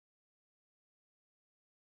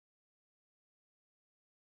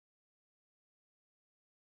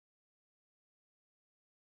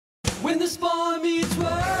When this boy meets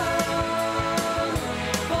world,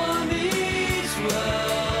 boy meets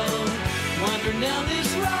world. Wandering down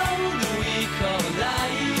this road that we call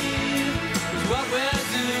life is what we're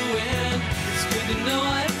doing. It's good to know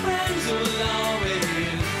I have friends who will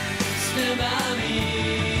always stand by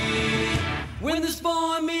me. When this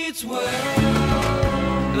boy meets world.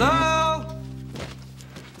 Hello?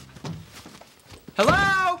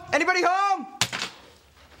 Hello? Anybody home?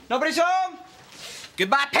 Nobody's home?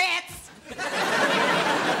 Goodbye, pants!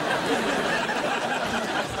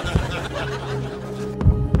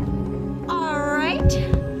 All right.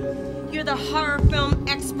 You're the horror film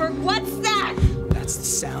expert. What's that? That's the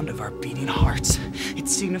sound of our beating hearts. It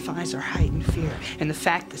signifies our heightened fear and the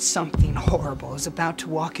fact that something horrible is about to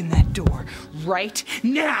walk in that door right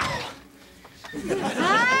now.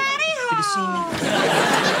 Howdy-ho. Good to see you.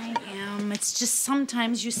 I am. It's just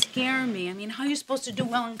sometimes you scare me. I mean, how are you supposed to do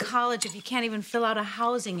well in college if you can't even fill out a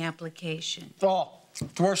housing application? Oh, it's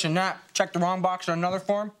worse than that. Checked the wrong box on another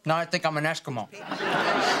form. Now I think I'm an Eskimo.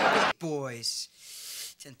 Boys,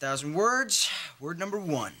 10,000 words. Word number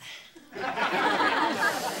 1.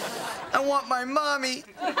 I want my mommy.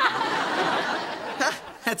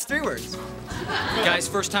 That's 3 words. Guy's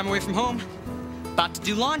first time away from home. About to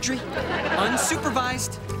do laundry.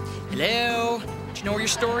 Unsupervised. Hello? Do you know where your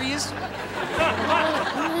story is?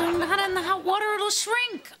 Not in the hot water, it'll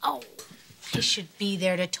shrink. Oh, I should be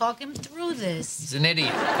there to talk him through this. He's an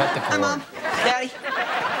idiot. Cut the cord. Hi, Mom. Daddy.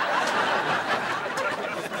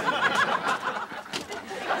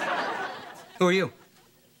 Who are you?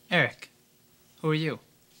 Eric, who are you?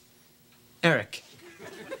 Eric.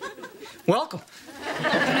 Welcome.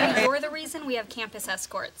 You're the reason we have campus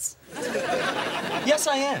escorts. Yes,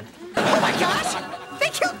 I am. Oh my gosh! They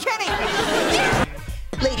killed Kenny! Yeah!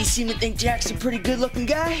 Ladies seem to think Jack's a pretty good-looking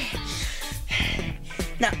guy.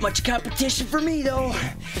 Not much competition for me, though.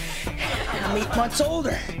 I'm 8 months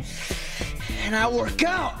older, and I work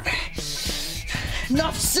out.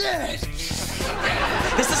 Enough said.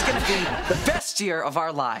 This is gonna be the best year of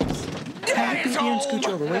our lives. Daddy's home. Scooch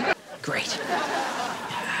over, will you? Great.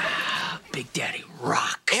 Big Daddy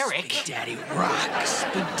rocks. Eric. Big Daddy rocks.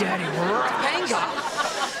 Big Daddy rocks. Panga.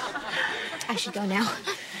 I should go now.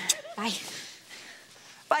 Bye.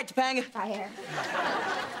 Bye, Topanga. Bye, Eric.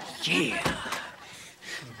 Yeah.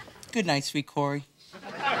 Good night, sweet Corey.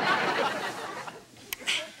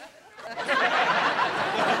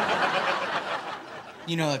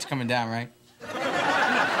 You know that's coming down, right?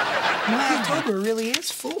 Wow, October really is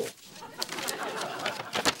full.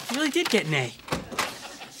 You really did get an A.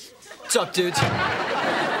 What's up, dudes?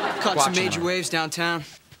 Caught some major waves downtown.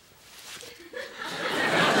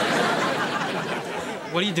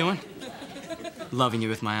 What are you doing? Loving you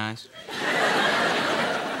with my eyes.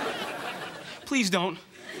 Please don't.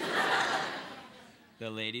 The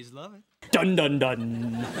ladies love it. Dun dun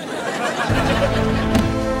dun.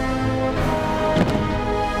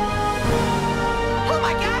 Oh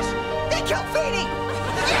my gosh! They killed Feeny!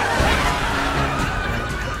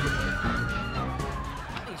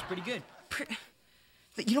 I think it's pretty good.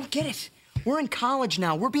 You don't get it. We're in college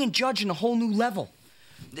now. We're being judged on a whole new level.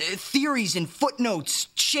 Theories and footnotes,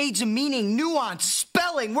 shades of meaning, nuance,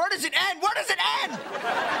 spelling. Where does it end? Where does it end?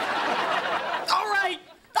 All right.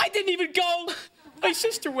 I didn't even go. My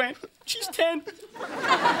sister went. She's 10.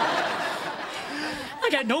 I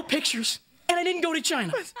got no pictures, and I didn't go to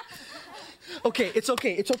China. Okay, it's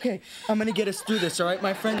okay, it's okay. I'm gonna get us through this, all right,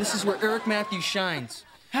 my friend? This is where Eric Matthews shines.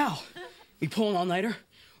 How? We pull an all-nighter,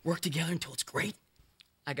 work together until it's great?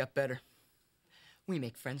 I got better. We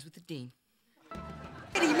make friends with the dean.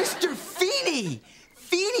 Hey, Mr. Feeney!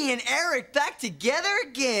 Feeney and Eric back together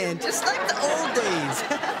again, just like the old days.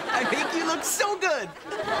 I make you look so good.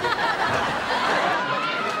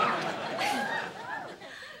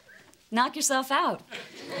 Knock yourself out.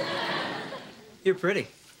 You're pretty.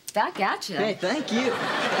 Back at you. Hey, thank you.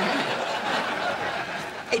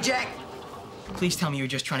 Hey, Jack. Please tell me you were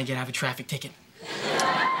just trying to get out of a traffic ticket.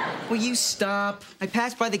 Will you stop? I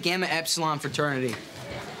passed by the Gamma Epsilon fraternity.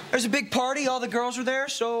 There's a big party, all the girls were there,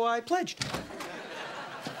 so I pledged.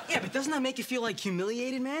 Yeah, but doesn't that make you feel like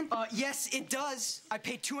humiliated, man? Yes, it does. I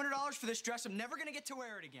paid $200 for this dress. I'm never gonna get to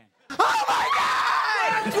wear it again. Oh my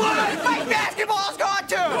God! What? My basketball's gone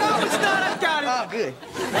too! No, it's not. I've got it. Oh, good.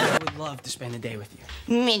 I would love to spend the day with you.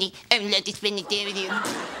 Minnie, I would love to spend the day with you.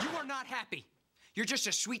 You are not happy. You're just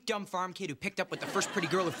a sweet, dumb farm kid who picked up with the first pretty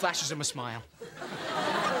girl who flashes him a smile.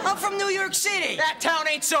 I'm from New York City. That town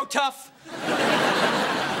ain't so tough.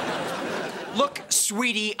 Look,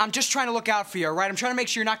 sweetie, I'm just trying to look out for you, all right? I'm trying to make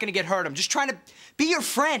sure you're not gonna get hurt. I'm just trying to be your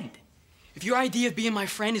friend. If your idea of being my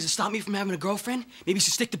friend is to stop me from having a girlfriend, maybe you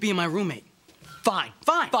should stick to being my roommate. Fine,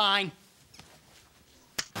 fine, fine.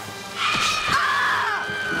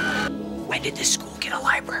 When did this school get a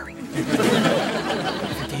library?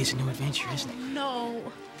 Every day's a new adventure, isn't it? No.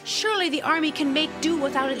 Surely the army can make do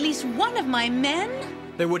without at least one of my men?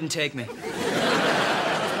 They wouldn't take me.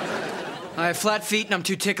 I have flat feet and I'm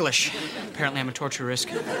too ticklish. Apparently I'm a torture risk.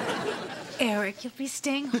 Eric, you'll be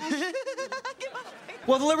staying home?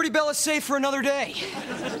 Well, the Liberty Bell is safe for another day.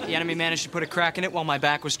 The enemy managed to put a crack in it while my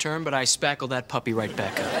back was turned, but I spackled that puppy right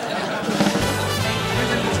back up.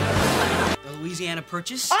 The Louisiana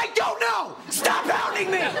Purchase? I don't know! Stop hounding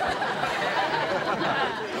me!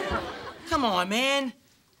 Come on, man.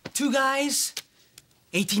 Two guys,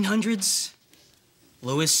 1800s,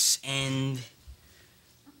 Lewis and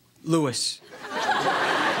Lewis.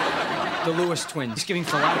 The Lewis twins, giving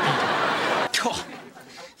for a lot of people. Oh,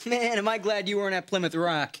 man, am I glad you weren't at Plymouth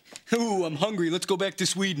Rock. Ooh, I'm hungry. Let's go back to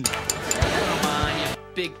Sweden. Come on, you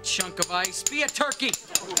big chunk of ice. Be a turkey.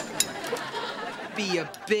 Be a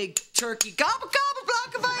big turkey. Gobble, gobble,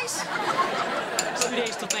 block of ice. It's 2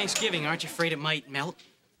 days till Thanksgiving. Aren't you afraid it might melt?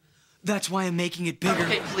 That's why I'm making it bigger.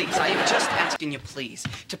 Okay, please, I am just asking you, please.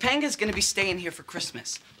 Topanga's gonna be staying here for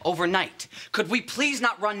Christmas, overnight. Could we please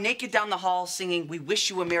not run naked down the hall singing, "We wish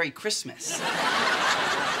you a Merry Christmas"?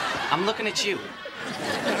 I'm looking at you.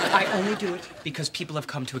 I only do it because people have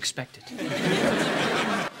come to expect it.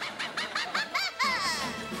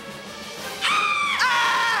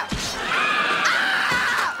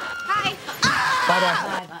 Hi.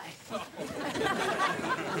 Bye-bye. Bye-bye.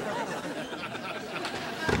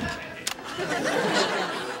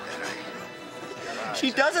 She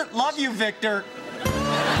doesn't love you, Victor.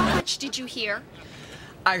 How much did you hear?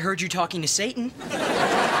 I heard you talking to Satan.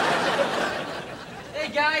 Hey,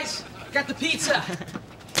 guys, got the pizza.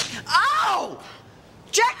 Ow!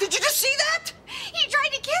 Jack, did you just see that? He tried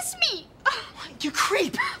to kiss me. You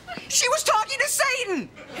creep. She was talking to Satan.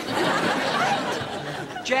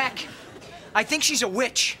 Jack, I think she's a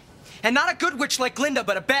witch. And not a good witch like Glinda,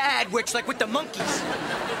 but a bad witch like with the monkeys.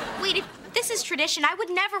 Wait, if this is tradition, I would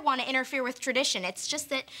never want to interfere with tradition. It's just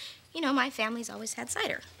that, you know, my family's always had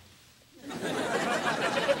cider.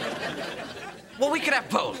 Well, we could have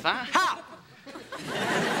both, huh? How?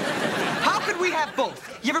 How could we have both?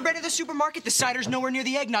 You ever been to the supermarket? The cider's nowhere near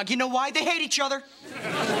the eggnog. You know why? They hate each other.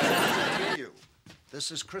 You.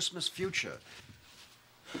 This is Christmas future.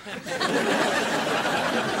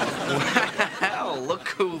 Well, look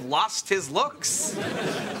who lost his looks.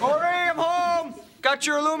 Corey, I'm home. Got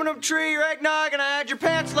your aluminum tree, your eggnog, and I had your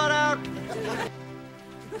pants let out.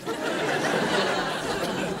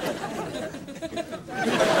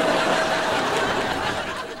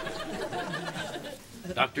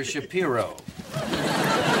 Dr. Shapiro.